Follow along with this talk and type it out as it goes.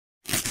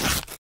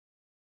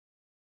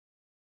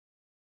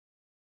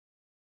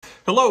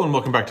Hello and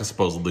welcome back to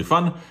Supposedly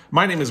Fun.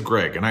 My name is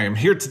Greg and I am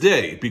here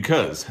today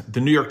because the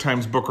New York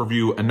Times Book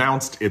Review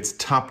announced its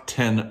top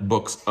 10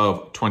 books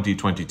of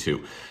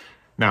 2022.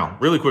 Now,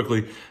 really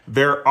quickly,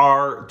 there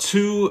are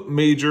two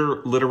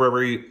major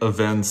literary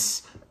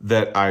events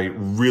that I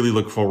really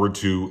look forward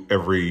to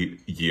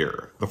every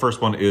year. The first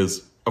one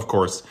is, of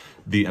course,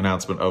 the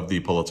announcement of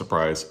the Pulitzer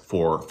Prize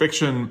for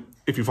fiction.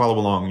 If you follow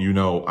along, you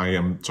know I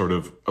am sort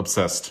of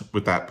obsessed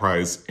with that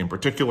prize in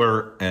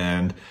particular,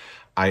 and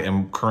I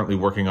am currently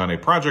working on a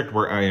project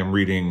where I am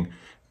reading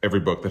every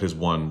book that has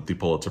won the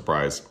Pulitzer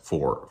Prize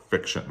for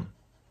fiction.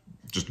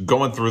 Just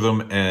going through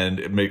them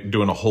and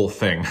doing a whole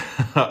thing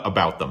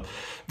about them.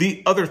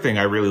 The other thing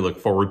I really look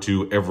forward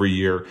to every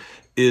year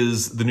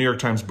is the New York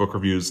Times Book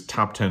Review's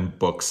top 10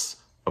 books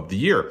of the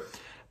year.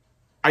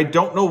 I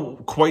don't know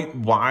quite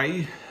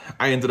why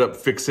I ended up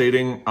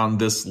fixating on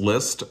this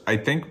list. I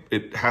think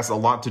it has a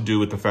lot to do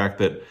with the fact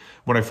that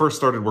when I first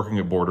started working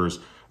at Borders,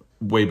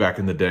 way back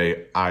in the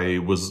day, I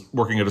was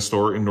working at a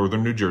store in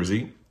northern New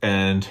Jersey,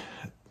 and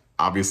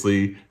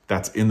obviously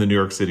that's in the New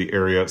York City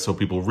area, so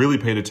people really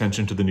paid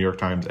attention to the New York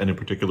Times, and in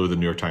particular the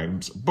New York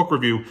Times Book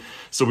Review.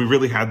 So we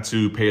really had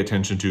to pay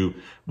attention to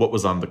what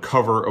was on the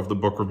cover of the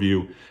book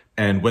review,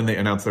 and when they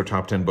announced their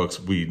top 10 books,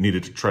 we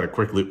needed to try to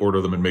quickly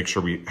order them and make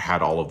sure we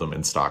had all of them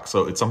in stock.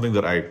 So it's something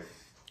that I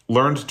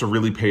learned to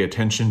really pay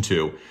attention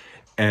to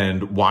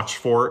and watch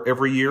for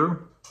every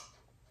year.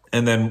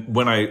 And then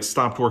when I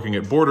stopped working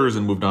at Borders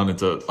and moved on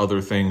into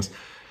other things,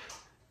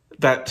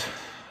 that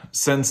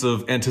sense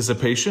of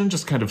anticipation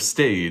just kind of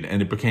stayed,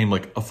 and it became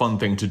like a fun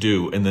thing to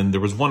do. And then there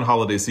was one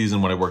holiday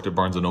season when I worked at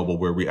Barnes & Noble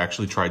where we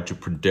actually tried to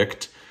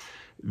predict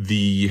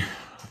the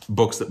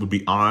books that would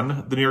be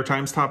on the New York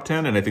Times top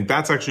 10. And I think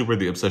that's actually where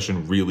the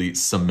obsession really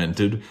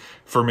cemented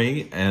for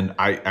me. And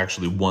I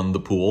actually won the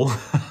pool.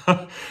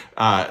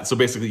 So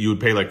basically you would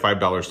pay like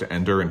 $5 to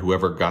enter, and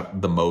whoever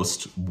got the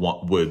most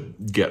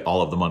would get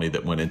all of the money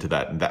that went into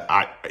that. And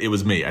it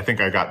was me. I think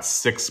I got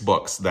 6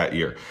 books that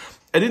year.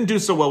 I didn't do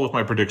so well with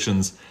my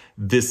predictions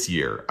this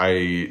year.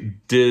 I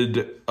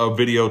did a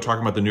video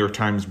talking about the New York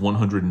Times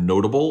 100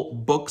 notable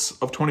books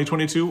of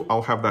 2022.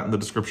 I'll have that in the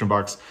description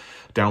box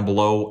down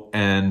below.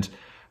 And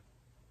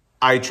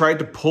I tried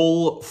to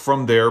pull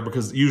from there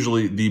because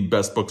usually the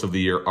best books of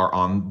the year are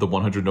on the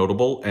 100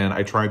 notable, and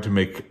I tried to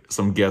make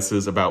some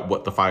guesses about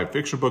what the 5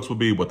 fiction books would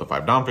be, what the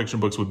 5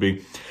 nonfiction books would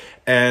be,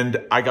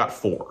 and I got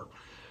 4.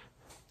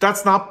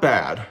 That's not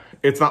bad.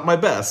 It's not my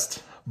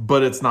best,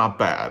 but it's not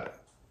bad.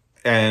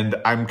 And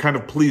I'm kind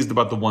of pleased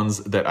about the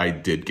ones that I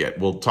did get.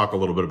 We'll talk a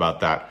little bit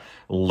about that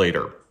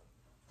later.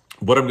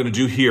 What I'm going to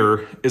do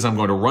here is I'm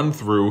going to run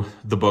through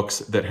the books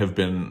that have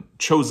been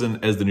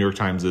chosen as the New York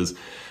Times'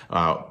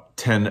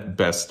 10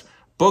 best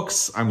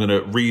books. I'm going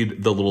to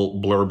read the little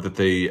blurb that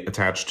they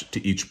attached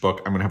to each book.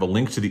 I'm going to have a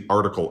link to the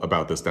article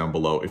about this down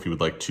below. If you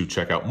would like to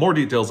check out more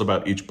details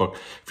about each book,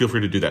 feel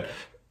free to do that.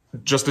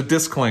 Just a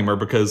disclaimer,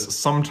 because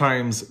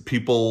sometimes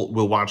people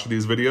will watch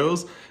these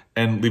videos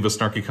and leave a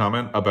snarky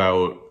comment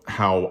about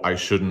how I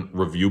shouldn't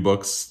review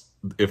books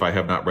if I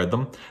have not read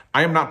them.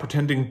 I am not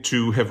pretending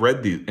to have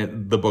read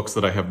the books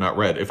that I have not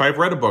read. If I've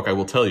read a book, I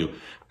will tell you.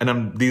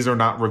 And these are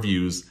not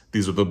reviews.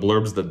 These are the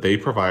blurbs that they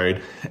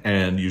provide.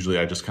 And usually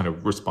I just kind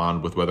of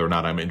respond with whether or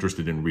not I'm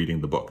interested in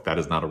reading the book. That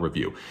is not a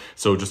review.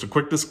 So just a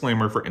quick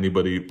disclaimer for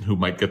anybody who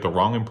might get the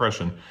wrong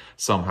impression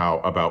somehow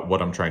about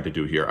what I'm trying to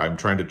do here. I'm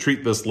trying to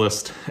treat this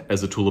list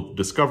as a tool of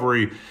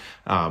discovery,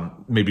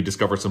 maybe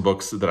discover some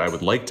books that I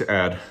would like to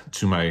add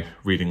to my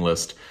reading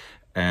list.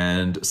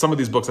 And some of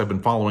these books I've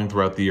been following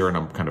throughout the year and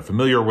I'm kind of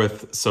familiar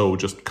with, so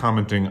just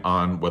commenting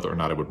on whether or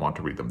not I would want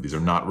to read them. These are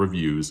not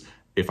reviews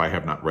if I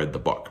have not read the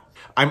book.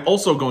 I'm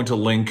also going to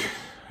link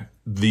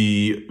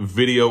the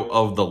video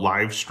of the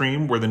live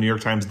stream where the New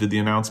York Times did the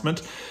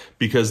announcement,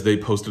 because they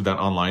posted that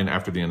online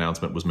after the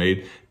announcement was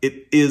made.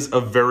 It is a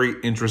very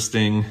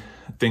interesting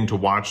thing to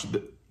watch.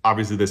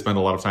 Obviously, they spend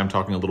a lot of time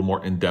talking a little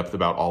more in depth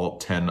about all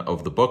 10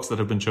 of the books that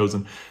have been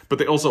chosen, but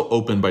they also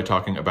open by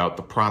talking about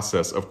the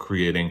process of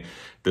creating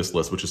this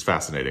list, which is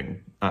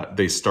fascinating.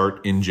 They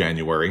start in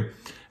January,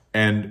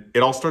 and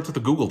it all starts with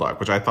a Google Doc,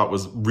 which I thought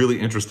was really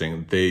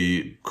interesting.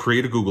 They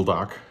create a Google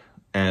Doc,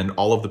 and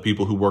all of the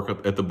people who work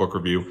at the book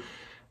review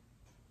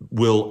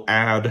will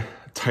add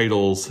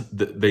titles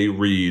that they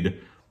read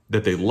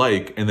that they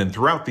like, and then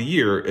throughout the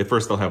year, at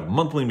first they'll have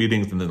monthly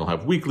meetings, and then they'll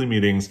have weekly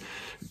meetings.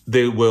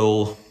 They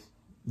will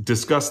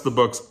discuss the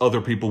books. Other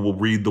people will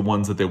read the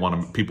ones that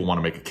people want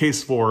to make a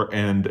case for,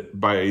 and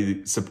by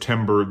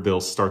September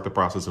they'll start the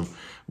process of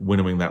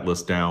winnowing that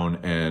list down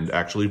and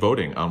actually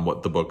voting on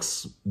what the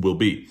books will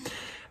be.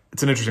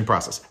 It's an interesting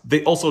process.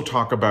 They also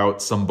talk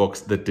about some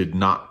books that did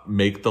not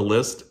make the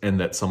list and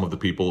that some of the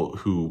people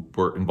who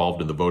were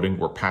involved in the voting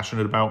were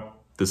passionate about.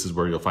 This is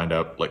where you'll find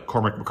out, like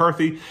Cormac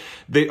McCarthy.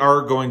 They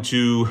are going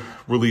to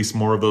release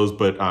more of those,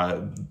 but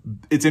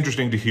it's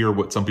interesting to hear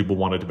what some people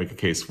wanted to make a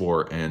case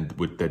for and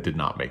that did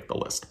not make the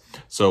list.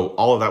 So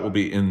all of that will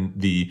be in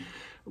the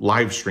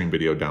live stream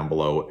video down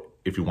below.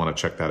 if you want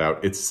to check that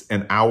out. It's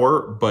an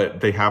hour, but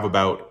they have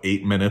about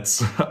 8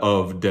 minutes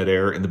of dead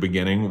air in the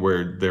beginning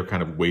where they're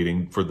kind of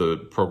waiting for the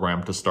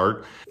program to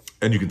start,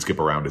 and you can skip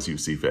around as you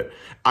see fit.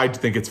 I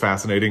think it's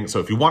fascinating, so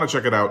if you want to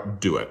check it out,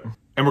 do it.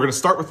 And we're going to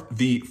start with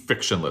the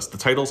fiction list. The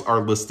titles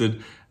are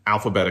listed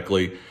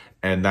alphabetically,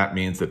 and that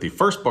means that the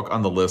first book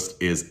on the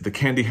list is The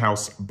Candy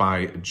House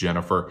by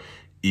Jennifer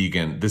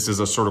Egan. This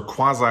is a sort of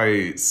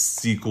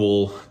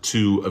quasi-sequel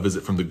to A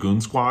Visit from the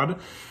Goon Squad.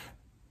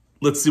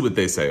 Let's see what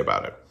they say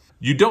about it.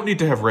 You don't need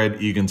to have read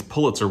Egan's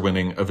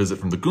Pulitzer-winning A Visit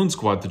from the Goon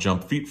Squad to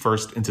jump feet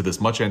first into this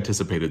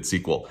much-anticipated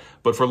sequel.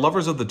 But for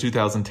lovers of the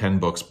 2010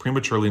 book's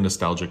prematurely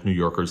nostalgic New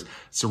Yorkers'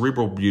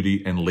 cerebral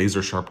beauty and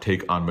laser-sharp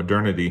take on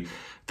modernity,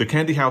 The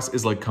Candy House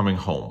is like coming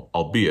home,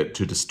 albeit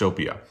to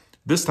dystopia.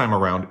 This time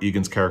around,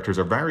 Egan's characters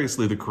are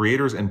variously the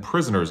creators and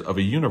prisoners of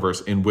a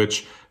universe in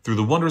which, through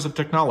the wonders of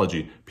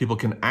technology, people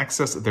can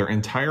access their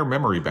entire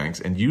memory banks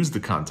and use the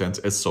contents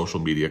as social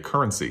media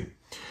currency.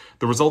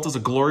 The result is a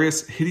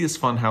glorious, hideous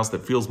funhouse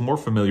that feels more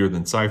familiar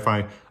than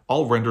sci-fi,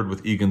 all rendered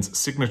with Egan's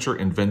signature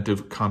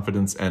inventive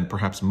confidence and,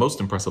 perhaps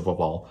most impressive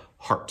of all,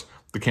 heart.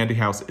 The Candy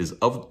House is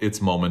of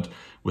its moment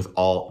with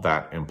all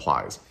that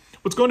implies.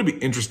 What's going to be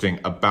interesting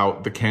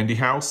about The Candy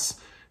House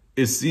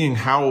is seeing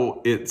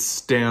how it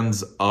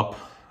stands up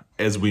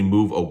as we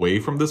move away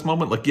from this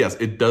moment. Like, yes,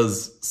 it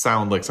does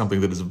sound like something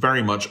that is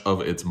very much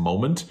of its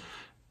moment,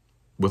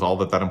 with all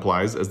that that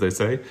implies, as they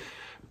say.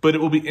 But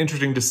it will be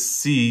interesting to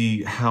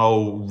see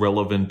how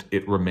relevant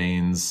it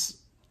remains,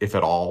 if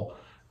at all,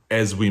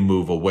 as we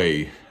move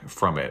away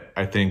from it.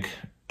 I think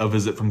A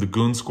Visit from the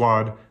Goon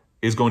Squad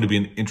is going to be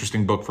an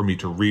interesting book for me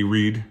to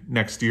reread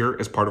next year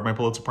as part of my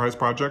Pulitzer Prize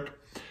project.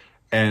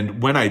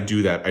 And when I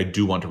do that, I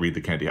do want to read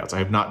The Candy House. I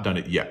have not done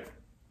it yet.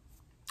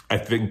 I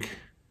think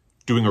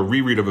doing a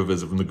reread of A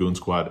Visit from the Goon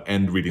Squad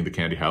and reading The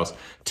Candy House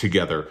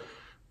together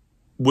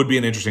would be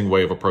an interesting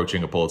way of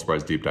approaching a Pulitzer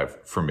Prize deep dive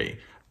for me.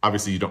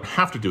 Obviously, you don't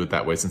have to do it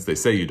that way, since they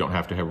say you don't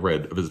have to have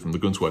read A Visit from the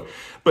Goon Squad.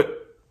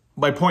 But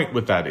my point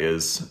with that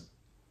is,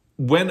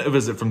 when A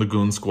Visit from the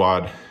Goon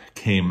Squad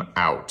came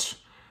out,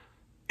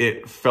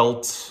 it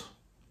felt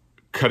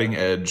cutting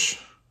edge,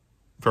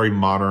 very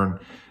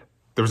modern.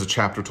 There was a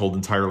chapter told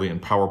entirely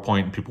in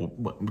PowerPoint, and people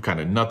went kind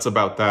of nuts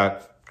about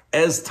that.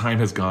 As time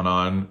has gone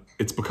on,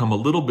 it's become a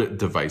little bit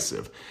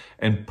divisive.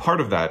 And part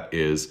of that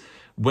is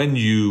when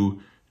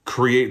you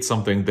create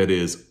something that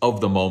is of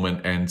the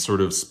moment and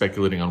sort of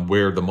speculating on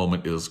where the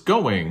moment is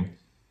going,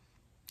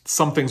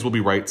 some things will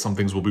be right, some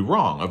things will be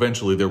wrong.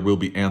 Eventually there will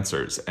be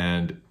answers,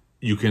 and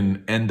you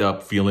can end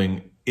up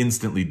feeling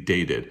instantly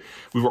dated.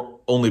 We've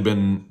only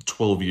been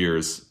 12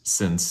 years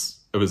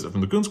since A Visit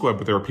from the Goon Squad,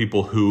 but there are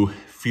people who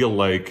feel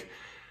like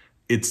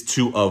it's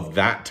too of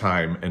that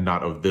time and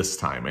not of this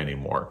time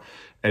anymore.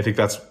 I think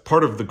that's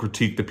part of the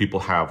critique that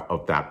people have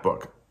of that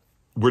book.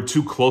 We're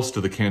too close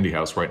to The Candy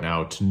House right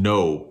now to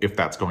know if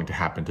that's going to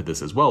happen to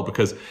this as well,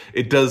 because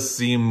it does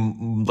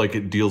seem like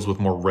it deals with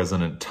more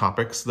resonant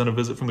topics than A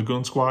Visit from the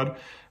Goon Squad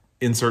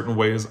in certain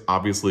ways.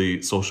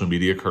 Obviously, social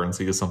media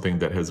currency is something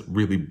that has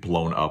really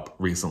blown up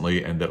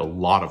recently and that a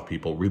lot of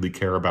people really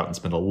care about and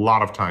spend a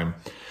lot of time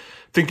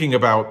thinking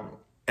about,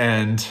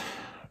 and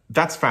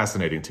that's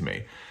fascinating to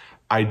me.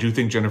 I do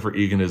think Jennifer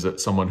Egan is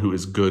someone who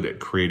is good at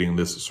creating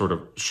this sort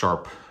of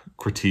sharp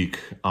critique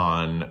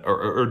on,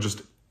 or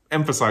just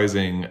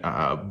emphasizing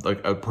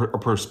like a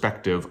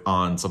perspective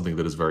on something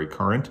that is very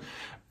current.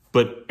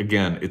 But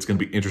again, it's going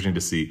to be interesting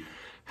to see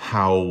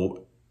how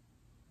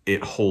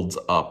it holds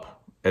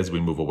up as we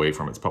move away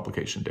from its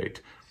publication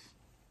date.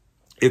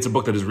 It's a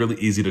book that is really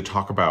easy to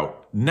talk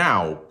about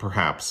now,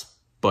 perhaps,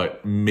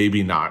 but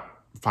maybe not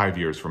 5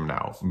 years from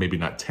now, maybe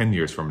not 10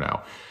 years from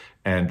now.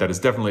 And that is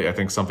definitely, I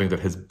think, something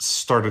that has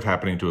started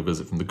happening to A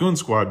Visit from the Goon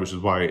Squad, which is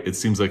why it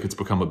seems like it's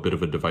become a bit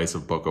of a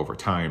divisive book over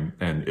time.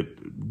 And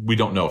we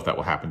don't know if that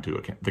will happen to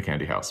The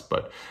Candy House,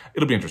 but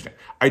it'll be interesting.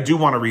 I do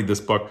want to read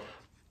this book.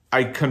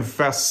 I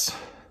confess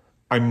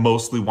I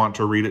mostly want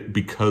to read it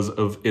because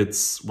of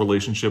its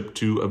relationship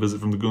to A Visit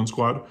from the Goon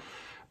Squad.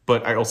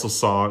 But I also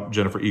saw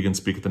Jennifer Egan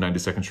speak at the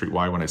 92nd Street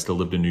Y when I still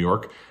lived in New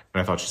York,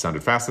 and I thought she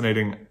sounded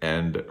fascinating,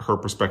 and her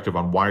perspective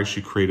on why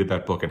she created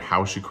that book and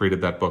how she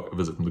created that book, A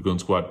Visit from the Goon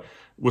Squad,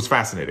 was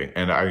fascinating.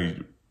 And I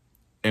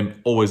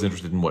am always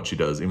interested in what she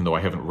does, even though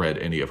I haven't read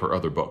any of her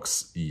other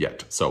books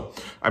yet. So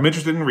I'm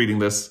interested in reading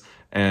this.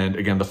 And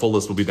again, the full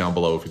list will be down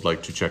below if you'd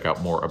like to check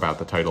out more about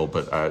the title.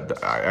 But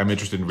I'm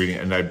interested in reading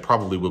it, and I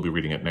probably will be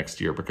reading it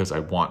next year because I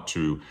want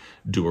to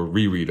do a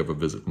reread of A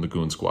Visit from the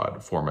Goon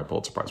Squad for my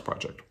Pulitzer Prize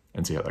project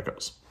and see how that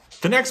goes.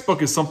 The next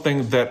book is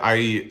something that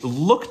I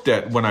looked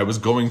at when I was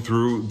going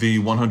through the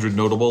 100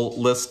 notable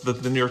list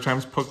that the New York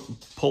Times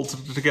pulled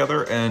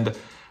together, and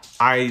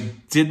I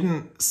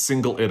didn't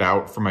single it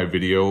out for my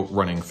video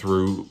running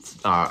through,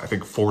 I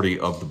think, 40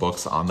 of the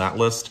books on that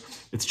list.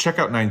 It's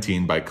Checkout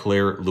 19 by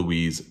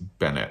Claire-Louise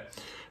Bennett.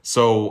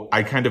 So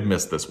I kind of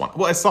missed this one.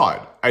 Well, I saw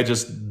it. I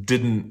just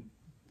didn't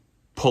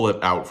pull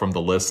it out from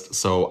the list,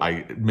 so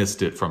I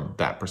missed it from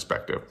that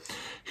perspective.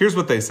 Here's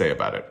what they say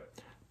about it.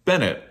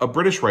 Bennett, a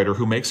British writer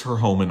who makes her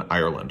home in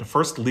Ireland,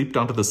 first leaped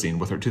onto the scene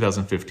with her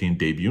 2015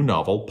 debut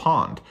novel,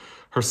 Pond.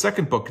 Her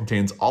second book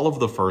contains all of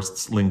the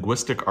first's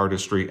linguistic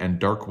artistry and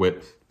dark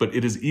wit, but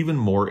it is even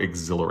more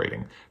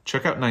exhilarating.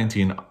 Check out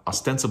 19,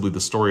 ostensibly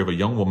the story of a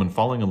young woman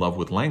falling in love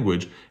with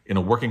language in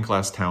a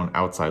working-class town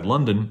outside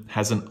London,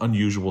 has an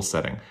unusual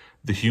setting,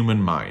 the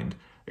human mind.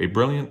 A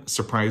brilliant,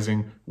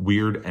 surprising,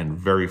 weird, and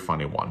very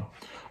funny one.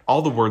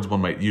 All the words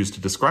one might use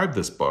to describe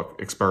this book,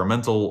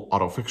 experimental,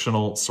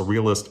 autofictional,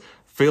 surrealist,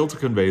 fail to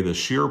convey the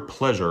sheer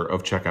pleasure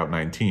of Checkout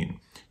 19.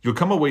 You'll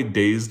come away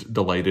dazed,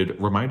 delighted,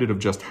 reminded of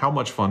just how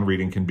much fun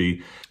reading can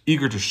be,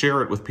 eager to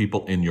share it with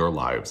people in your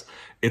lives.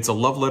 It's a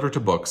love letter to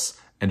books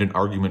and an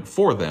argument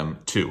for them,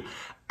 too.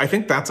 I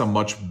think that's a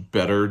much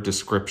better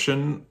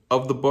description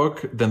of the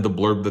book than the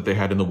blurb that they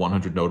had in the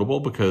 100 Notable,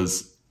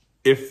 because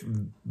if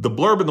the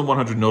blurb in the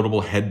 100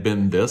 Notable had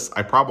been this,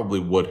 I probably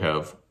would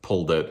have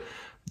pulled it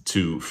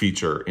to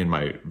feature in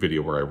my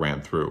video where I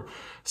ran through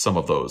some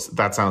of those.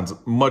 That sounds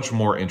much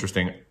more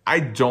interesting. I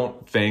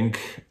don't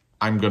think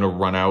I'm going to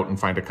run out and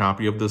find a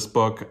copy of this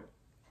book.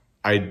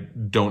 I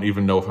don't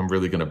even know if I'm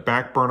really going to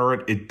backburner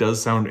it. It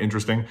does sound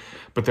interesting,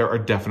 but there are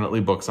definitely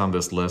books on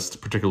this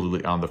list,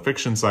 particularly on the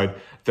fiction side,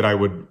 that I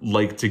would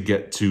like to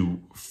get to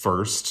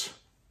first,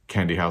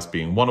 Candy House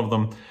being one of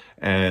them.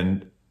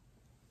 And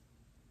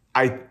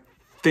I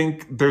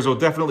think there's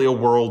definitely a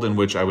world in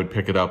which I would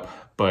pick it up,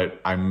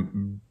 but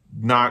I'm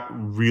not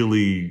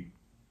really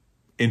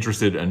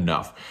interested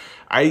enough.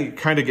 I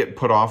kind of get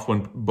put off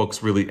when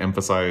books really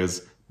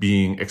emphasize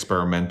being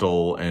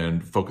experimental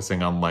and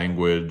focusing on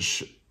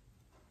language.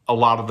 A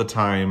lot of the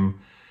time,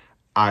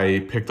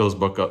 I pick those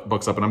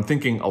books up, and I'm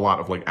thinking a lot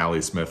of like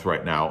Ali Smith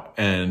right now,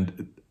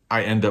 and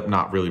I end up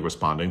not really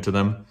responding to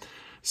them.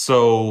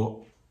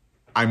 So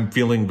I'm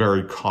feeling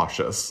very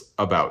cautious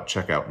about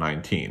Checkout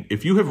 19.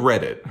 If you have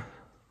read it,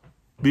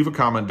 leave a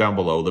comment down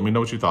below. Let me know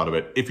what you thought of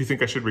it. If you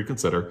think I should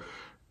reconsider,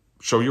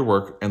 show your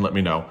work and let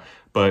me know.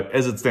 But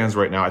as it stands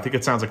right now, I think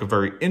it sounds like a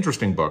very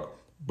interesting book,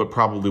 but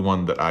probably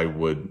one that I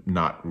would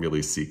not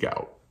really seek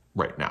out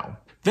right now.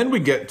 Then we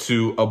get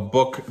to a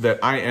book that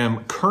I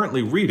am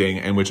currently reading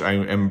and which I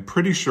am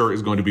pretty sure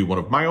is going to be one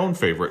of my own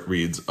favorite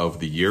reads of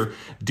the year,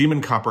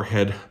 Demon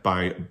Copperhead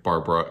by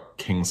Barbara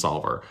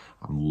Kingsolver.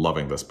 I'm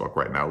loving this book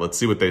right now. Let's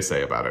see what they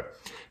say about it.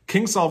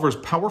 Kingsolver's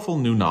powerful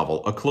new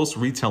novel, a close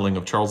retelling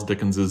of Charles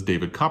Dickens's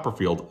David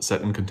Copperfield,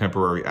 set in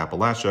contemporary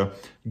Appalachia,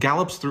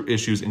 gallops through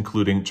issues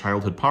including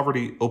childhood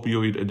poverty,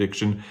 opioid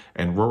addiction,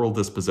 and rural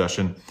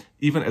dispossession,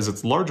 even as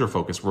its larger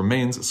focus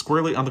remains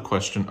squarely on the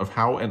question of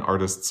how an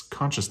artist's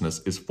consciousness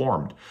is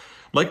formed.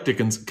 Like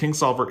Dickens,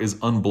 Kingsolver is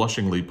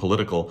unblushingly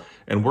political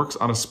and works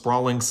on a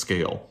sprawling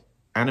scale,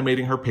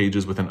 animating her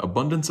pages with an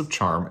abundance of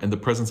charm and the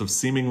presence of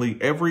seemingly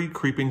every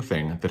creeping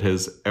thing that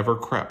has ever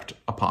crept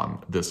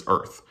upon this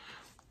earth.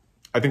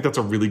 I think that's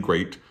a really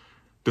great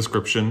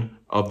description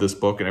of this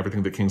book and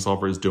everything that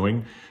Kingsolver is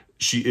doing.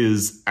 She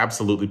is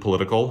absolutely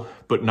political,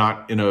 but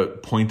not in a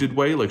pointed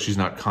way. Like, she's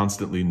not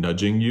constantly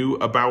nudging you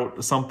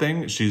about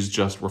something. She's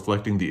just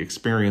reflecting the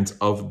experience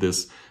of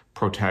this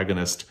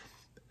protagonist.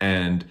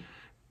 And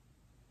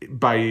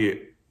by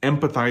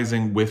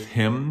empathizing with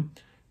him,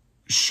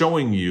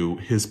 showing you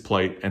his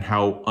plight and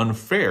how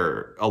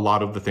unfair a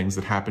lot of the things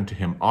that happen to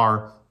him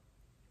are,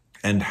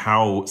 and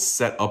how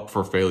set up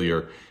for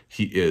failure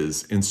he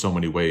is in so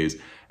many ways,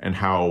 and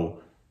how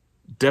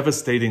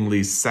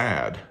devastatingly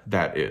sad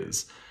that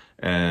is.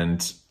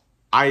 And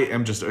I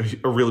am just a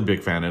really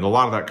big fan, and a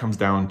lot of that comes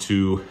down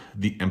to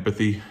the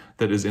empathy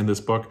that is in this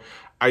book.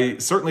 I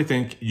certainly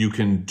think you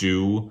can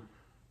do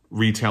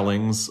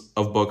retellings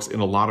of books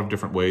in a lot of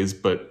different ways,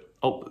 but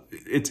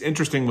it's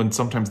interesting when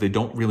sometimes they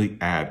don't really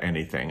add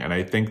anything. And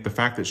I think the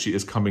fact that she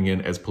is coming in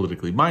as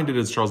politically minded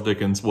as Charles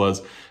Dickens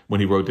was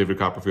when he wrote David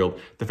Copperfield,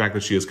 the fact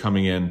that she is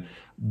coming in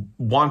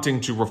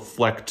wanting to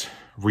reflect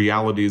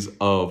realities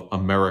of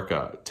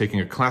America, taking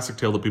a classic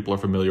tale that people are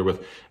familiar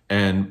with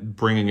and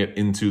bringing it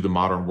into the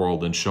modern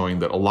world and showing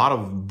that a lot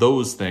of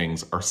those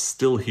things are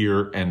still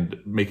here and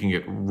making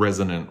it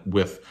resonant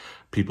with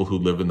people who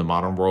live in the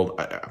modern world.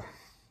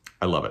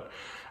 I love it.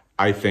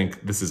 I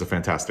think this is a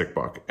fantastic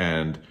book,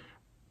 and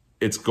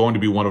it's going to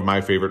be one of my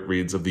favorite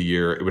reads of the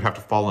year. It would have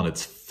to fall on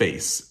its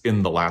face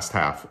in the last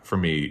half for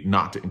me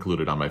not to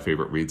include it on my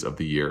favorite reads of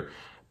the year,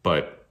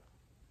 but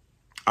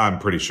I'm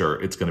pretty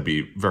sure it's going to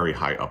be very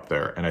high up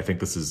there. And I think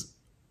this is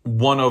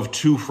one of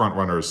two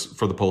frontrunners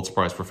for the Pulitzer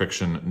Prize for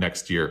Fiction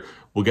next year.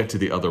 We'll get to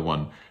the other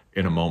one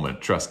in a moment,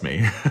 trust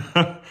me.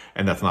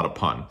 And that's not a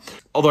pun.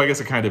 Although I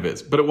guess it kind of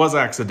is, but it was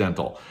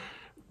accidental.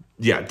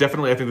 Yeah,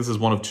 definitely I think this is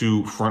one of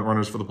two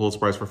frontrunners for the Pulitzer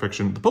Prize for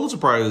Fiction. The Pulitzer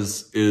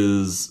Prize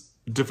is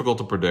difficult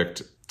to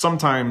predict.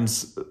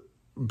 Sometimes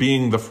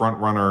being the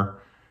frontrunner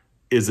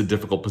is a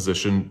difficult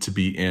position to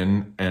be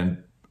in,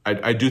 and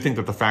I do think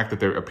that the fact that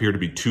there appear to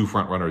be two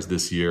frontrunners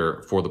this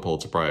year for the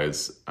Pulitzer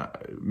Prize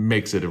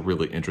makes it a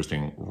really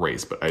interesting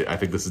race, but I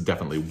think this is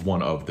definitely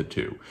one of the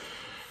two.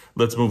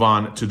 Let's move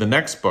on to the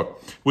next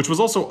book, which was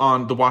also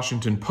on the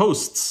Washington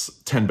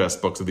Post's 10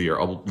 Best Books of the Year.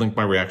 I'll link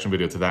my reaction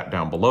video to that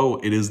down below.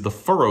 It is The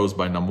Furrows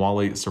by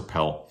Namwali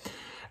Serpell.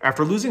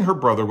 After losing her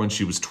brother when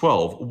she was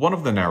 12, one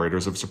of the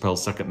narrators of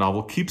Serpell's second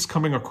novel keeps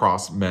coming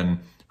across men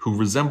who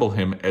resemble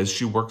him as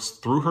she works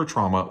through her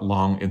trauma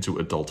long into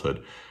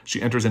adulthood.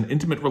 She enters an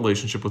intimate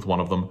relationship with one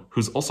of them,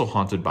 who's also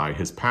haunted by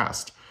his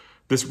past.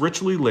 This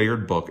richly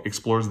layered book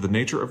explores the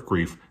nature of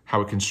grief,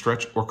 how it can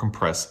stretch or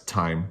compress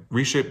time,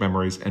 reshape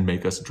memories, and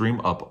make us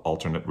dream up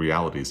alternate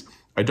realities.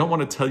 I don't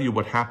want to tell you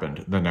what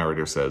happened, the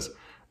narrator says.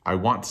 I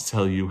want to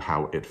tell you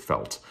how it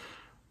felt.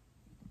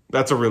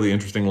 That's a really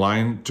interesting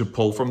line to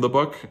pull from the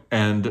book,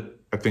 and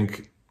I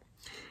think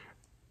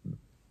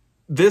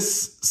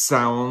this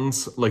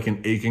sounds like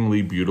an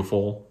achingly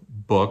beautiful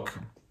book.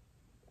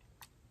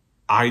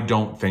 I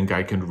don't think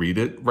I can read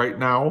it right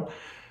now.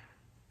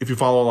 If you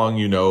follow along,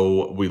 you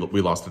know we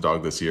lost a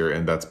dog this year,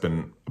 and that's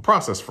been a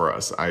process for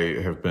us.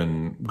 I have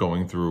been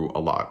going through a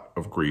lot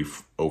of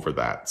grief over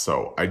that.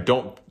 So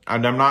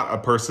I'm not a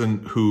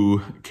person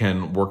who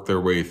can work their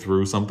way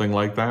through something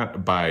like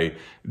that by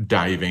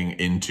diving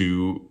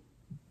into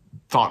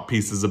thought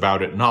pieces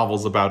about it,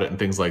 novels about it, and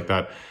things like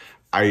that.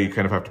 I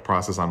kind of have to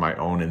process on my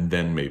own, and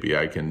then maybe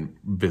I can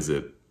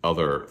visit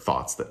other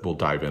thoughts that will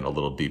dive in a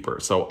little deeper.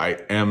 So I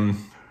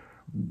am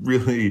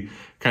really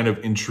kind of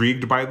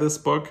intrigued by this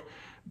book,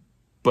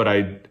 but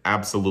I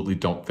absolutely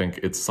don't think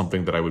it's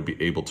something that I would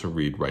be able to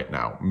read right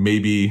now.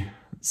 Maybe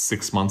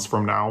 6 months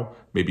from now,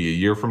 maybe a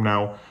year from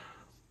now.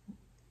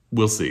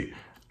 We'll see.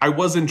 I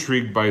was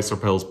intrigued by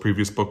Serpell's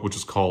previous book, which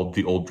is called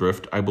The Old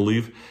Drift, I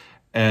believe.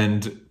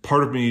 And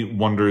part of me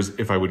wonders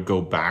if I would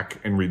go back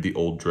and read The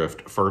Old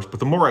Drift first. But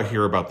the more I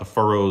hear about The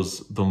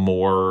Furrows, the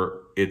more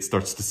it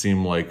starts to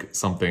seem like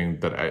something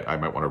that I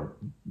might want to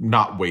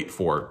not wait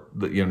for,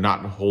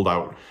 not hold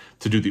out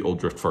to do The Old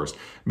Drift first.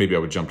 Maybe I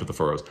would jump to The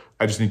Furrows.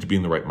 I just need to be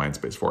in the right mind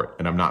space for it,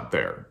 and I'm not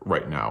there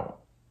right now.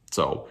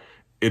 So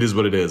it is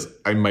what it is.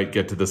 I might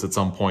get to this at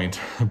some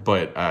point,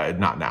 but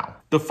not now.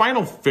 The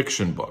final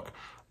fiction book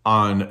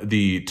on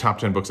the top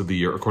 10 books of the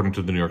year, according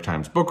to the New York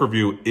Times Book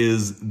Review,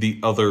 is the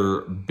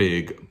other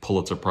big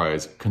Pulitzer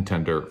Prize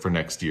contender for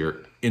next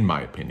year, in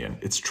my opinion.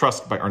 It's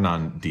Trust by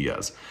Hernan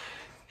Diaz.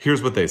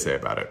 Here's what they say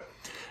about it.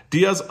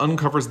 Diaz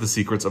uncovers the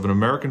secrets of an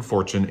American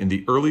fortune in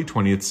the early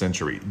 20th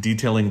century,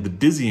 detailing the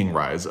dizzying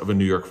rise of a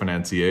New York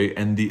financier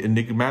and the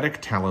enigmatic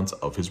talents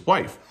of his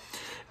wife.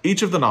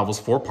 Each of the novel's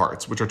 4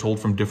 parts, which are told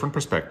from different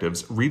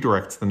perspectives,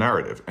 redirects the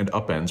narrative and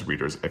upends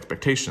readers'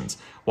 expectations,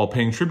 while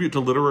paying tribute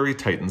to literary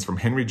titans from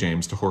Henry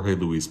James to Jorge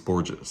Luis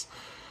Borges.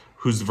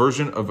 Whose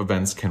version of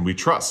events can we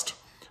trust?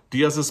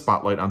 Diaz's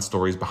spotlight on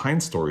stories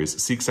behind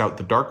stories seeks out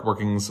the dark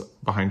workings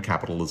behind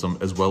capitalism,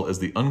 as well as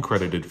the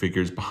uncredited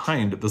figures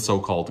behind the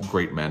so-called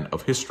great men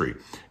of history.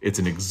 It's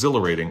an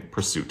exhilarating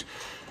pursuit.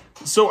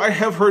 So I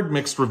have heard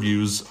mixed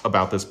reviews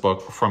about this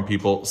book from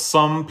people.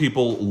 Some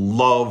people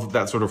love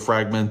that sort of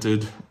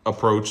fragmented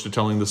approach to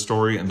telling the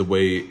story and the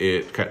way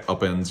it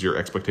upends your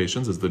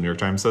expectations, as the New York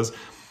Times says.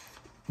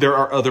 There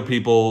are other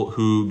people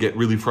who get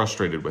really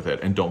frustrated with it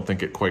and don't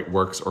think it quite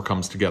works or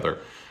comes together.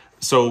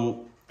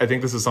 So I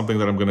think this is something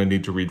that I'm going to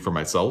need to read for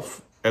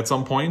myself at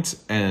some point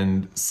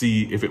and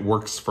see if it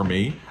works for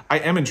me. I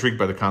am intrigued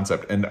by the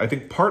concept, and I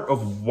think part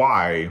of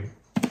why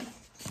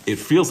it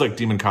feels like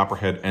Demon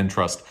Copperhead and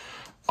Trust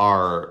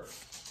are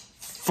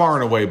far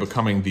and away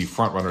becoming the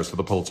frontrunners for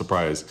the Pulitzer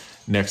Prize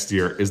next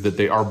year is that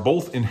they are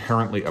both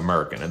inherently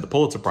American. And the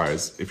Pulitzer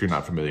Prize, if you're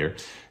not familiar,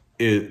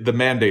 the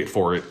mandate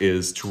for it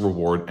is to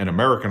reward an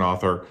American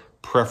author,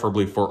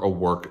 preferably for a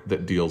work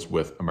that deals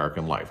with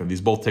American life. And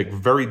these both take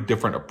very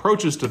different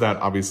approaches to that.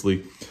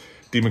 Obviously,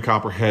 Demon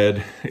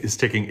Copperhead is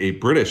taking a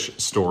British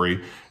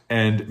story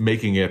and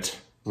making it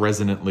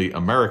resonantly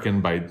American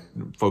by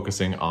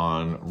focusing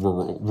on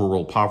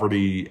rural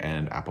poverty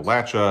and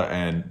Appalachia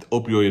and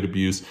opioid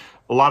abuse,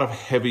 a lot of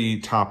heavy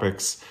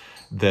topics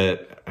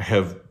that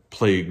have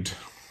plagued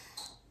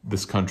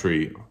this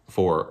country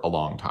for a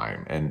long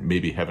time and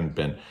maybe haven't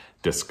been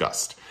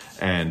discussed.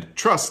 And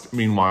Trust,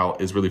 meanwhile,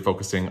 is really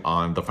focusing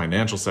on the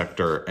financial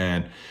sector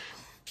and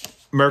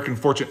American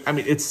fortune. I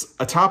mean, it's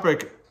a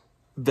topic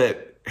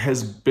that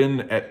has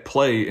been at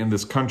play in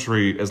this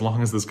country as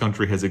long as this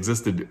country has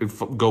existed.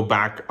 Go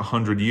back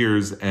 100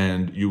 years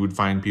and you would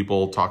find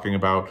people talking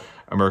about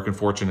American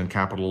fortune and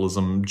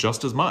capitalism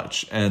just as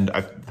much. And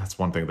that's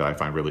one thing that I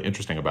find really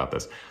interesting about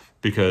this,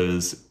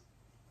 because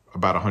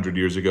about 100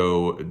 years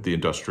ago, the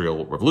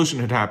Industrial Revolution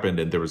had happened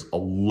and there was a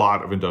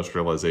lot of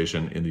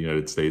industrialization in the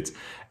United States,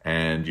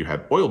 and you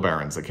had oil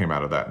barons that came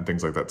out of that and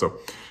things like that. So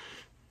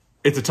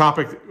it's a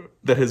topic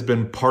that has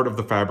been part of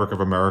the fabric of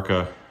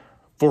America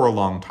for a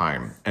long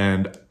time.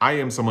 And I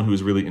am someone who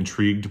is really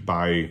intrigued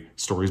by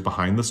stories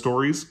behind the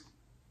stories.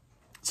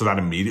 So that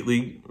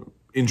immediately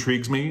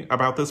intrigues me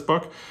about this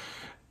book.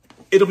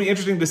 It'll be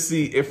interesting to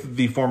see if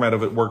the format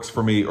of it works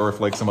for me, or if,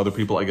 like some other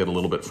people, I get a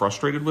little bit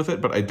frustrated with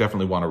it, but I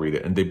definitely want to read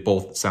it. And they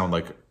both sound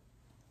like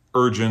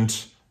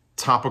urgent,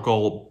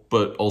 topical,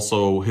 but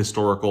also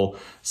historical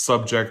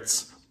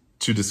subjects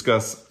to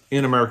discuss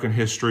in American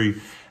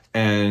history.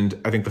 And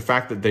I think the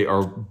fact that they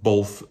are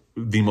both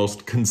the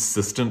most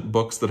consistent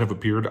books that have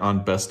appeared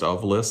on best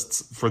of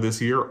lists for this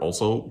year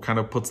also kind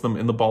of puts them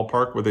in the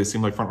ballpark where they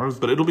seem like frontrunners,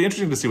 but it'll be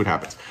interesting to see what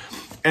happens.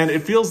 And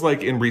it feels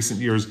like in recent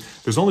years,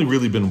 there's only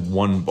really been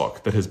one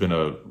book that has been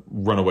a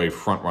runaway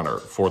frontrunner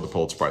for the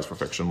Pulitzer Prize for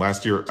Fiction.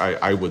 Last year,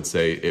 I would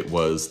say it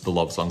was The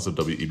Love Songs of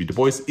W.E.B. Du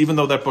Bois, even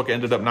though that book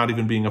ended up not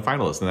even being a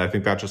finalist. And I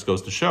think that just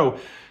goes to show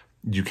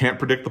you can't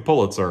predict the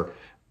Pulitzer,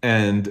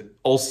 and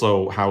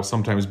also how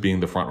sometimes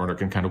being the frontrunner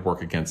can kind of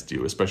work against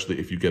you, especially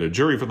if you get a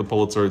jury for the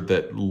Pulitzer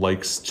that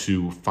likes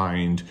to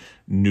find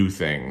new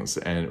things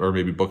or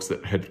maybe books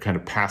that had kind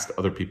of passed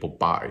other people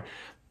by.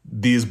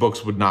 These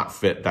books would not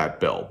fit that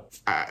bill.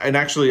 And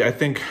actually, I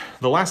think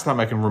the last time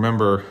I can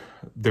remember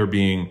there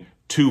being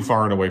two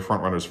far and away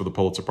frontrunners for the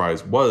Pulitzer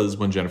Prize was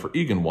when Jennifer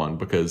Egan won,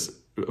 because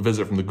A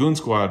Visit from the Goon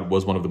Squad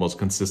was one of the most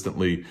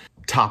consistently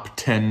top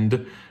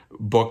 10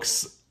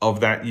 books of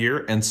that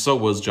year, and so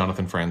was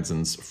Jonathan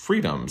Franzen's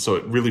Freedom. So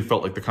it really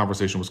felt like the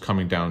conversation was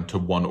coming down to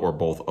one or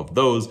both of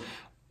those.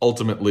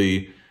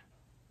 Ultimately,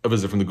 A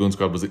Visit from the Goon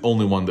Squad was the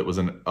only one that was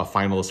a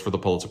finalist for the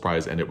Pulitzer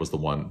Prize, and it was the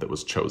one that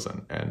was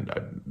chosen. And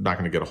I'm not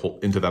going to get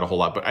into that a whole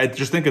lot, but I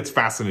just think it's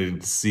fascinating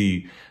to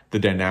see the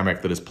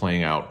dynamic that is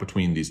playing out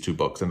between these two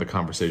books and the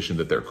conversation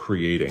that they're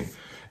creating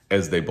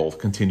as they both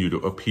continue to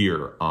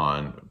appear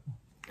on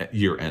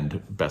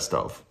year-end best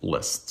of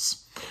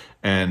lists.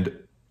 And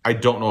I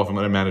don't know if I'm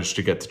going to manage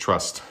to get to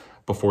Trust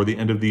before the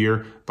end of the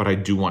year, but I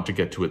do want to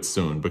get to it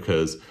soon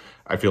because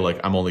I feel like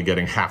I'm only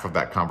getting half of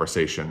that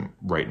conversation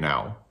right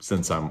now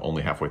since I'm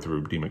only halfway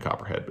through Demon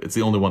Copperhead. It's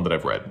the only one that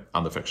I've read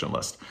on the fiction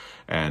list,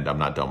 and I'm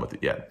not done with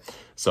it yet.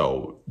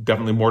 So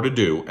definitely more to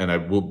do, and I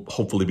will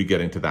hopefully be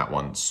getting to that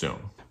one soon.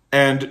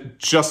 And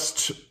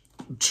just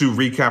to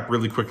recap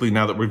really quickly,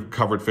 now that we've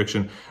covered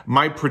fiction,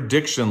 my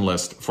prediction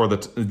list for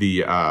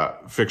the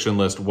fiction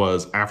list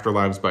was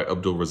Afterlives by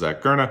Abdul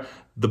Razak Gurna,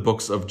 The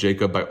Books of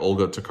Jacob by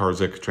Olga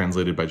Tokarczyk,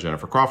 translated by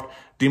Jennifer Croft,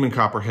 Demon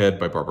Copperhead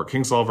by Barbara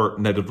Kingsolver,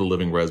 Night of the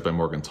Living Res by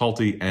Morgan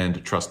Talty,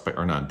 and Trust by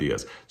Hernan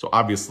Diaz. So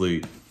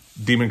obviously,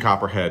 Demon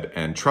Copperhead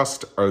and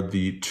Trust are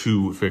the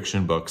two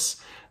fiction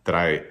books that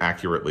I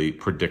accurately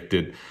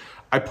predicted.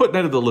 I put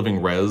Night of the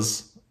Living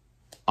Res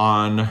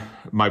on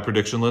my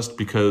prediction list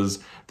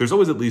because there's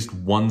always at least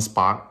one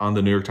spot on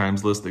the New York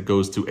Times list that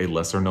goes to a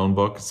lesser known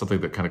book,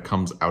 something that kind of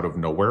comes out of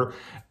nowhere.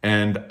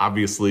 And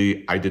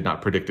obviously I did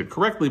not predict it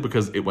correctly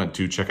because it went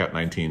to Checkout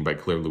 19 by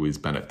Claire-Louise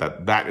Bennett.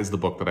 That is the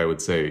book that I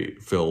would say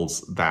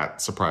fills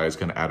that surprise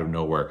kind of out of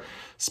nowhere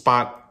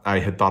spot. I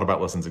had thought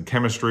about Lessons in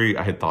Chemistry.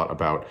 I had thought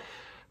about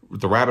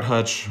The Rabbit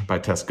Hutch by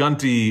Tess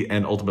Gunty.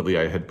 And ultimately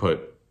I had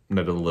put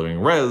Night of the Living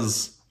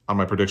Res on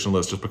my prediction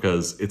list just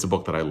because it's a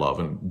book that I love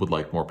and would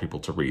like more people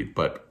to read.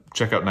 But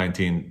Checkout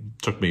 19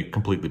 took me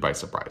completely by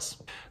surprise.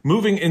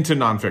 Moving into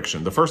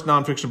nonfiction. The first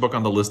nonfiction book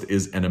on the list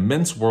is An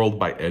Immense World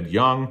by Ed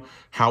Yong,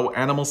 How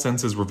Animal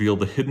Senses Reveal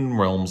the Hidden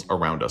Realms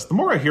Around Us. The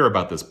more I hear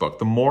about this book,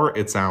 the more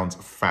it sounds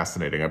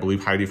fascinating. I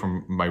believe Heidi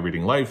from My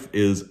Reading Life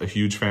is a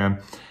huge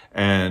fan,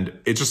 and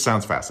it just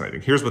sounds fascinating.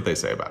 Here's what they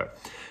say about it.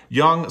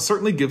 Yong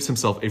certainly gives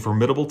himself a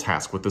formidable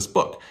task with this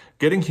book,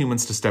 getting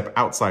humans to step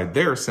outside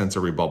their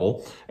sensory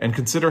bubble and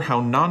consider how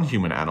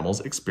non-human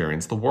animals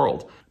experience the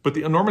world. But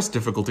the enormous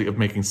difficulty of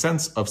making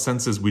sense of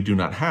senses we do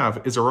not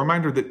have is a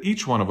reminder that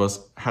each one of us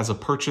has a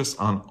purchase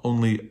on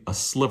only a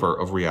sliver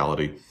of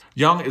reality.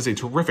 Yong is a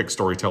terrific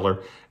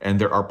storyteller, and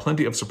there are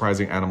plenty of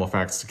surprising animal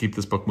facts to keep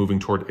this book moving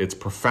toward its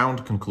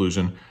profound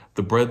conclusion.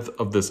 The breadth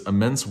of this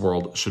immense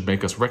world should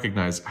make us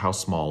recognize how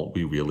small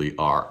we really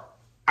are.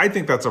 I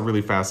think that's a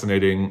really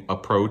fascinating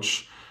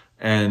approach,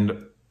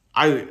 and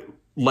I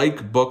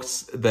like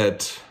books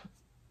that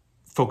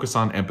focus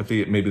on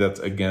empathy. Maybe that's,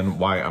 again,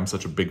 why I'm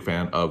such a big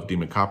fan of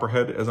Demon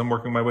Copperhead as I'm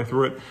working my way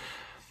through it.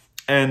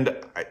 And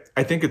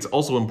I think it's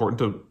also important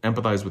to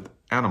empathize with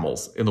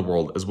animals in the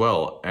world as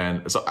well.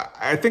 And so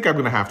I think I'm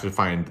going to have to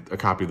find a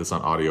copy of this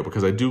on audio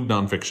because I do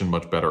nonfiction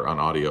much better on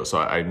audio. So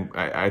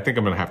I think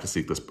I'm going to have to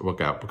seek this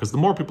book out because the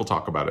more people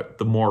talk about it,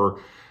 the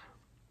more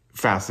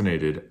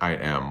fascinated I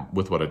am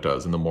with what it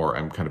does and the more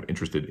I'm kind of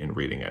interested in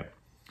reading it.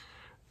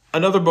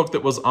 Another book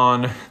that was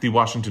on the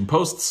Washington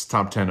Post's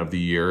top 10 of the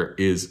year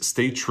is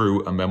Stay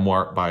True, a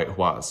Memoir by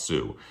Hua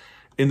Su.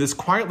 In this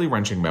quietly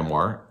wrenching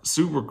memoir,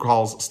 Su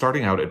recalls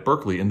starting out at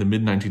Berkeley in the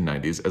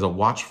mid-1990s as a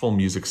watchful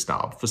music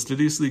snob,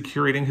 fastidiously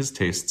curating his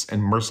tastes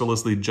and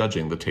mercilessly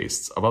judging the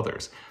tastes of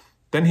others.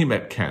 Then he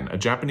met Ken, a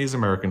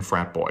Japanese-American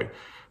frat boy.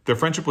 Their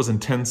friendship was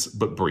intense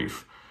but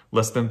brief.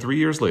 Less than 3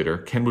 years later,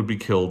 Ken would be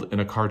killed in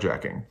a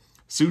carjacking.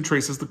 Su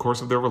traces the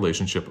course of their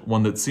relationship,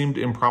 one that seemed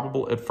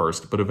improbable at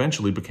first, but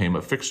eventually became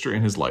a fixture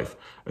in his life,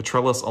 a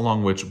trellis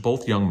along which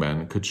both young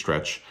men could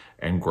stretch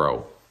and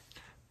grow.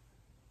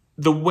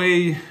 The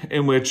way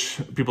in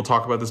which people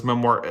talk about this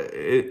memoir,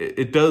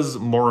 it does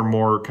more and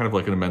more, kind of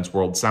like An Immense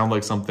World, sound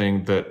like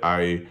something that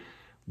I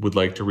would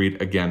like to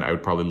read. Again, I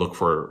would probably look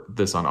for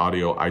this on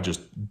audio. I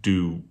just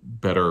do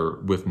better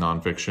with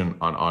nonfiction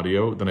on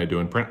audio than I do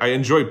in print. I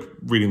enjoy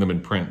reading them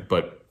in print,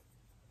 but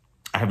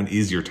I have an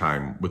easier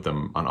time with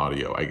them on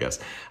audio, I guess.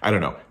 I don't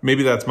know.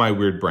 Maybe that's my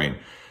weird brain.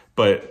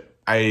 But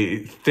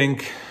I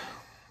think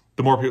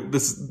the more people,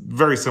 this is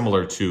very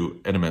similar to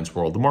An Immense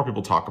World. The more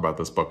people talk about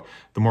this book,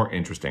 the more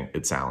interesting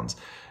it sounds.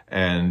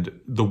 And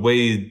the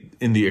way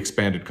in the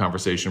expanded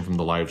conversation from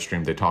the live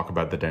stream, they talk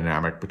about the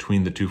dynamic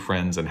between the two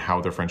friends and how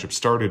their friendship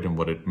started and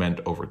what it meant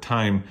over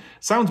time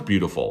sounds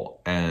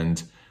beautiful.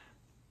 And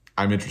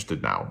I'm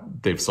interested now.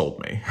 They've sold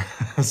me.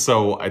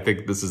 So I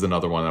think this is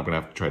another one I'm going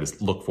to have to try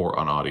to look for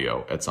on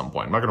audio at some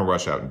point. I'm not going to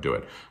rush out and do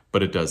it,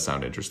 but it does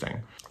sound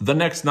interesting. The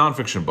next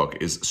nonfiction book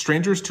is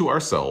Strangers to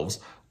Ourselves,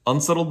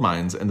 Unsettled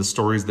Minds and the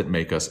Stories That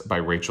Make Us by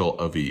Rachel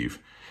Aviv.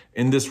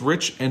 In this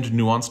rich and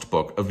nuanced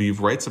book, Aviv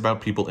writes about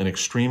people in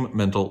extreme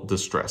mental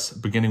distress,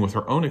 beginning with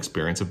her own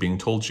experience of being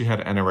told she had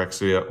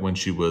anorexia when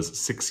she was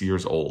 6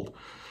 years old.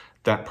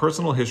 That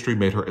personal history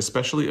made her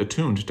especially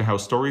attuned to how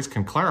stories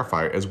can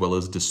clarify as well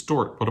as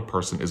distort what a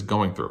person is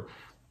going through.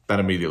 That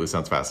immediately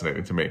sounds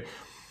fascinating to me.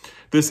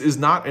 This is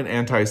not an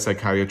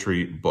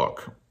anti-psychiatry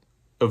book.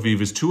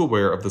 Aviv is too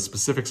aware of the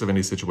specifics of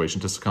any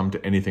situation to succumb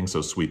to anything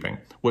so sweeping.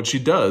 What she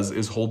does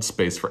is hold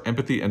space for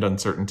empathy and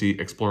uncertainty,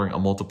 exploring a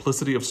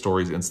multiplicity of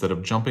stories instead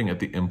of jumping at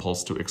the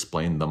impulse to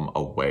explain them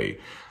away.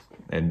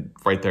 And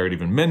right there, it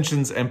even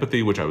mentions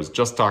empathy, which I was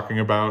just talking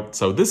about.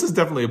 So this is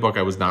definitely a book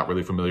I was not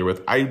really familiar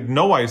with. I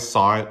know I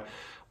saw it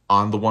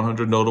on the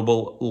 100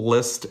 Notable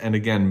list. And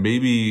again,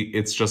 maybe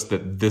it's just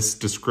that this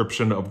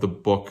description of the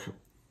book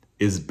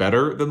is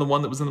better than the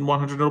one that was in the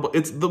 100 Notable.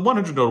 The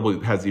 100 Notable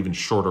has even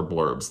shorter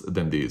blurbs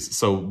than these,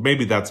 so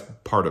maybe that's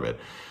part of it.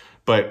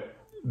 But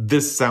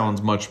this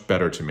sounds much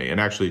better to me.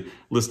 And actually,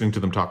 listening to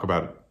them talk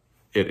about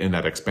it in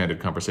that expanded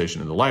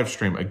conversation in the live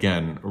stream,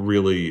 again,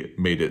 really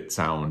made it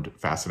sound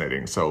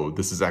fascinating. So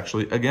this is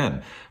actually,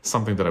 again,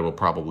 something that I will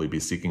probably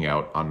be seeking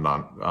out on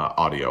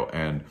audio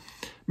and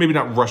maybe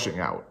not rushing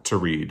out to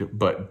read,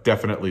 but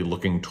definitely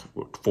looking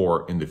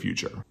for in the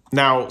future.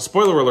 Now,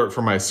 spoiler alert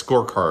for my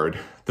scorecard.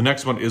 The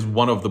next one is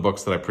one of the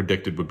books that I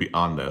predicted would be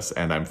on this,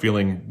 and I'm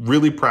feeling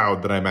really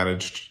proud that I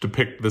managed to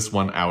pick this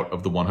one out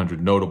of the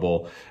 100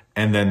 Notable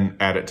and then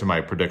add it to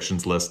my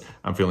predictions list.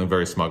 I'm feeling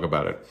very smug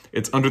about it.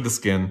 It's Under the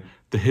Skin,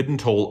 The Hidden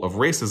Toll of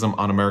Racism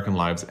on American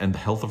Lives and the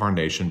Health of Our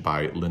Nation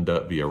by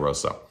Linda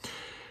Villarosa.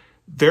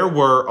 There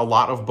were a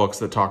lot of books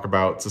that talk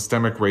about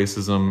systemic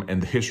racism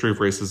and the history of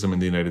racism in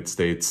the United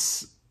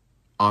States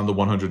on the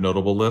 100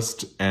 Notable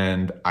list,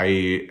 and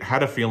I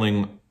had a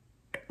feeling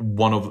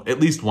at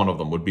least one of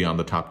them would be on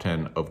the top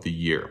 10 of the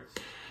year.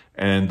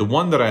 And the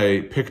one that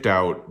I picked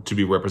out to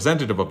be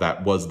representative of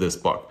that was this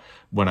book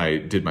when I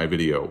did my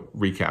video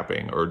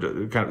recapping or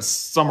kind of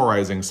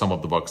summarizing some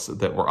of the books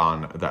that were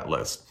on that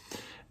list.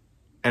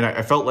 And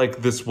I felt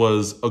like this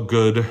was a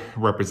good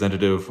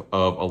representative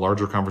of a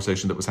larger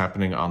conversation that was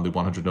happening on the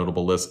 100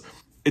 Notable list.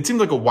 It seemed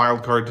like a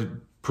wild card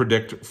to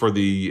predict for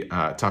the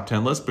top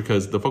 10 list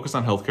because the focus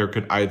on healthcare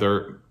could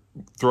either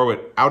throw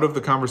it out of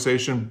the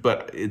conversation,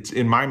 but it's,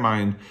 in my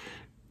mind,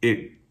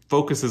 it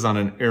focuses on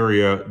an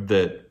area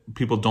that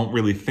people don't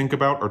really think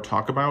about or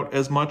talk about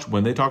as much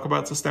when they talk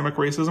about systemic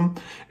racism,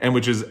 and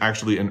which is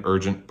actually an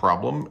urgent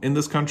problem in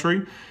this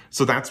country.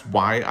 So that's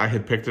why I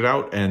had picked it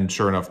out, and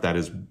sure enough, that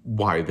is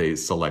why they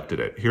selected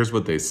it. Here's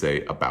what they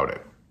say about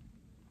it.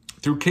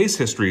 Through case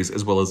histories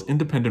as well as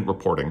independent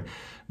reporting,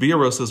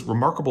 Villarosa's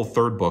remarkable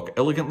third book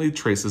elegantly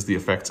traces the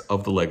effects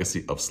of the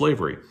legacy of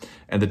slavery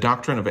and the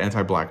doctrine of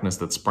anti-blackness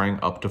that sprang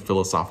up to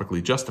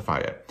philosophically justify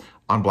it,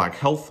 on black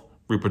health,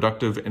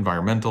 reproductive,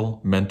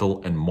 environmental,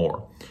 mental, and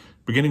more.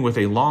 Beginning with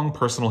a long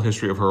personal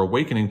history of her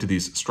awakening to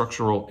these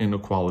structural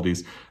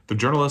inequalities, the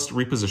journalist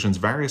repositions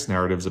various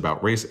narratives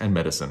about race and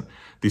medicine,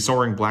 the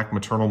soaring black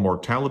maternal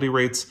mortality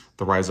rates,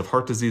 the rise of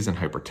heart disease and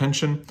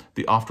hypertension,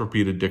 the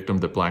oft-repeated dictum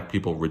that black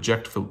people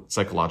reject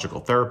psychological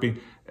therapy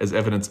as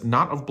evidence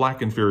not of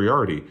black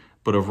inferiority,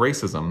 but of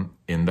racism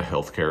in the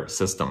healthcare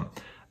system.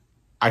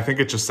 I think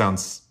it just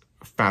sounds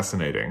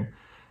fascinating.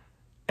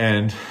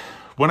 And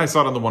when I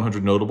saw it on the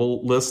 100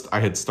 Notable list, I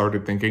had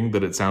started thinking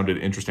that it sounded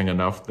interesting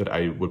enough that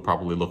I would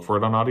probably look for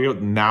it on audio.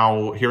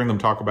 Now, hearing them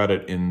talk about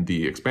it in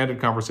the expanded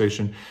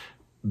conversation,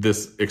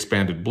 this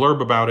expanded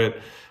blurb about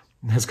it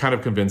has kind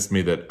of convinced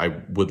me that I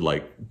would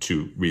like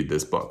to read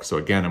this book. So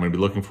again, I'm going to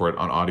be looking for it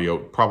on audio,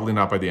 probably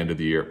not by the end of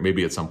the year,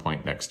 maybe at some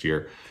point next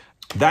year.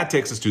 That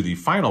takes us to the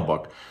final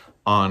book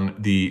on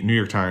the New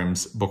York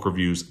Times Book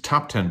Review's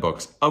Top 10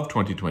 Books of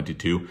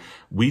 2022,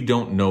 We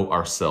Don't Know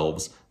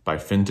Ourselves by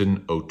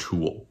Fintan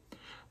O'Toole.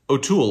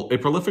 O'Toole, a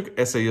prolific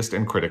essayist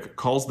and critic,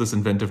 calls this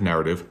inventive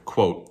narrative,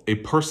 quote, a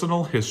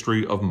personal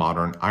history of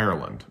modern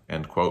Ireland,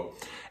 end quote,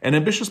 an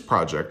ambitious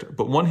project,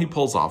 but one he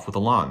pulls off with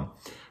elan.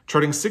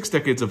 Charting 6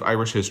 decades of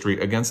Irish history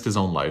against his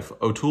own life,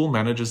 O'Toole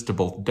manages to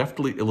both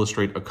deftly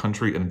illustrate a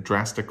country in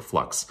drastic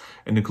flux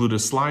and include a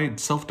sly,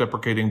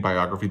 self-deprecating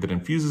biography that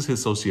infuses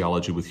his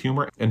sociology with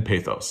humor and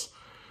pathos.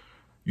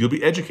 You'll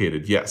be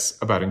educated, yes,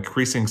 about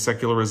increasing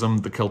secularism,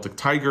 the Celtic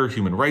tiger,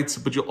 human rights,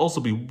 but you'll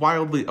also be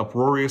wildly,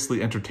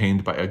 uproariously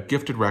entertained by a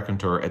gifted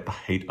raconteur at the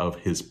height of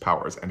his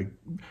powers. And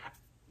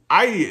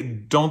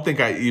I don't think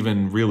I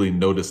even really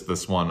noticed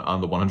this one on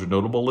the 100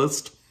 Notable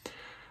list,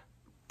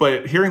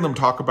 But hearing them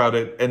talk about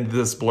it and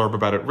this blurb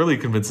about it really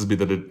convinces me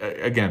that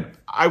again,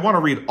 I want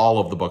to read all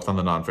of the books on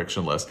the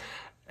nonfiction list.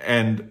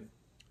 And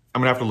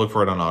I'm going to have to look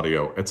for it on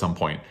audio at some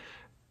point.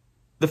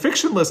 The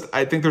fiction list,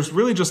 I think there's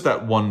really just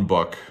that one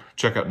book,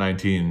 Checkout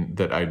 19,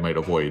 that I might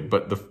avoid.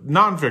 But the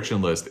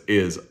nonfiction list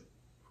is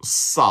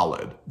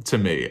solid to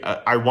me.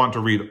 I want to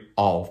read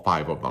all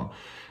 5 of them.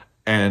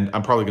 And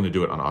I'm probably going to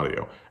do it on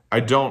audio. I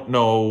don't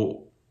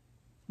know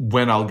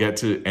when I'll get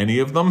to any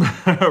of them,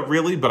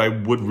 really, but I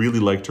would really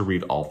like to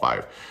read all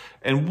 5.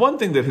 And one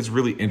thing that has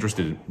really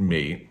interested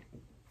me,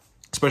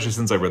 especially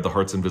since I read The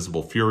Heart's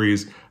Invisible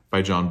Furies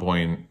by John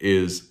Boyne,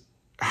 is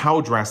how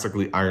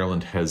drastically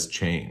Ireland has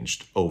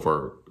changed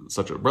over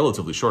such a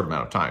relatively short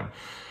amount of time.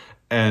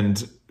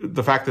 And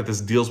the fact that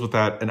this deals with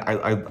that, and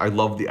I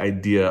love the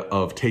idea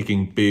of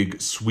taking big,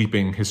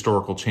 sweeping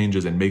historical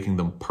changes and making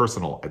them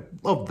personal. I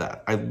love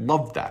that. I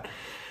love that.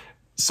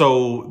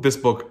 So this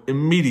book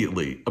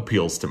immediately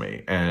appeals to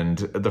me, and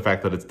the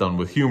fact that it's done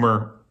with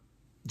humor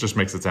just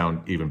makes it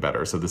sound even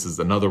better. So this is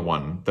another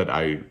one that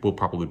I will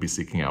probably be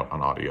seeking out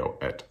on audio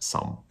at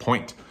some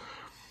point.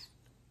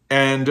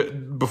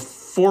 And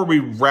before we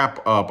wrap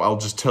up, I'll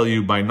just tell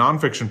you my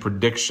nonfiction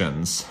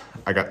predictions.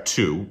 I got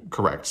 2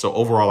 correct. So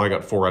overall, I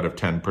got 4 out of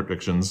 10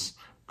 predictions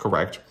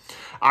correct.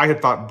 I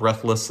had thought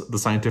Breathless, The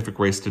Scientific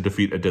Race to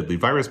Defeat a Deadly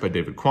Virus by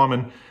David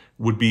Quammen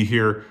would be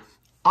here.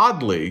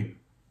 Oddly,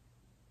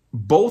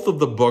 both of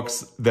the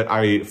books that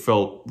I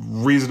felt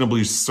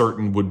reasonably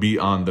certain would be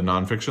on the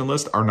nonfiction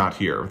list are not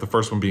here. The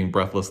first one being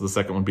Breathless, the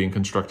second one being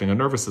Constructing a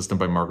Nervous System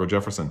by Margot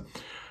Jefferson.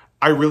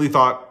 I really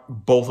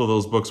thought both of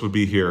those books would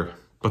be here,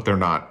 but they're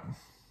not.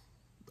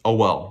 Oh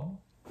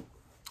well.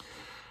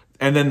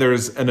 And then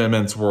there's An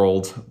Immense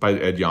World by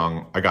Ed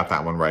Yong. I got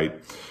that one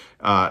right.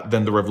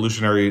 Then The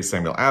Revolutionary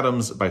Samuel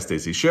Adams by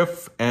Stacy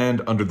Schiff,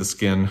 and Under the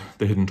Skin,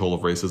 The Hidden Toll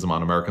of Racism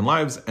on American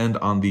Lives, and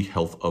On the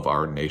Health of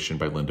Our Nation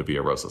by Linda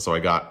Villarosa. So I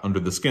got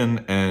Under the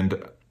Skin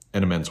and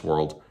An Immense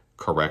World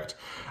correct.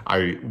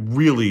 I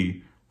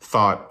really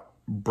thought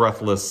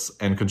Breathless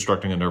and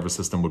Constructing a Nervous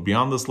System would be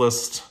on this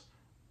list,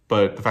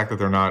 but the fact that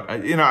they're not,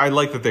 I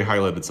like that they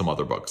highlighted some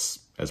other books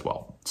as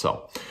well.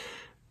 So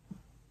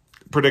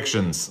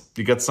predictions,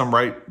 you get some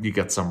right, you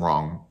get some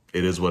wrong.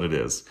 It is what it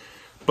is.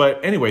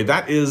 But anyway,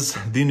 that is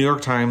the New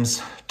York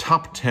Times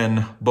top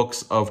 10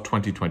 books of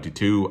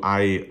 2022.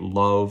 I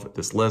love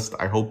this list.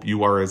 I hope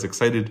you are as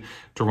excited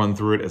to run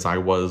through it as I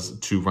was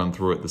to run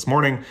through it this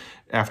morning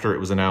after it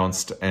was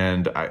announced.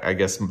 And I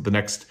guess the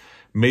next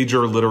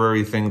major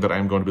literary thing that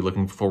I'm going to be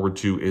looking forward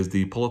to is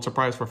the Pulitzer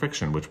Prize for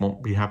Fiction, which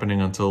won't be happening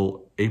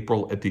until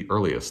April at the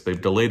earliest. They've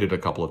delayed it a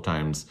couple of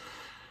times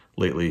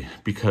lately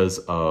because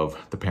of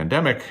the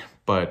pandemic,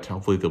 but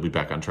hopefully they'll be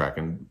back on track,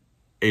 and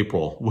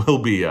April will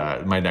be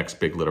my next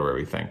big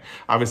literary thing.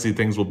 Obviously,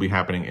 things will be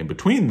happening in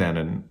between then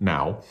and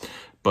now,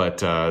 but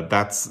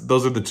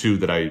those are the 2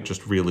 that I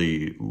just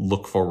really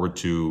look forward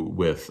to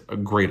with a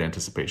great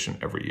anticipation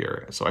every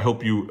year. So I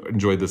hope you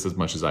enjoyed this as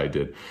much as I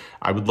did.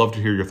 I would love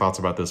to hear your thoughts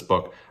about this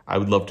book. I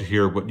would love to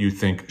hear what you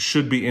think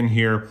should be in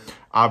here.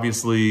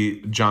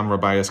 Obviously, genre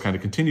bias kind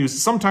of continues.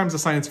 Sometimes a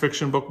science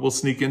fiction book will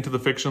sneak into the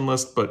fiction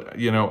list, but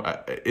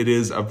it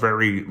is a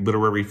very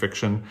literary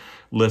fiction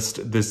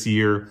list this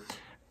year.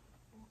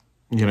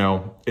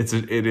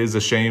 It is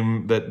a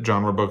shame that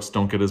genre books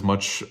don't get as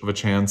much of a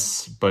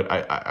chance, but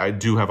I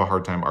do have a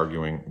hard time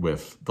arguing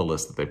with the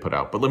list that they put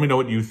out. But let me know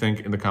what you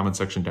think in the comment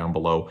section down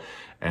below.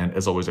 And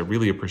as always, I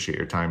really appreciate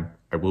your time.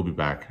 I will be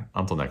back.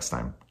 Until next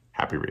time,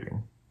 happy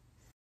reading.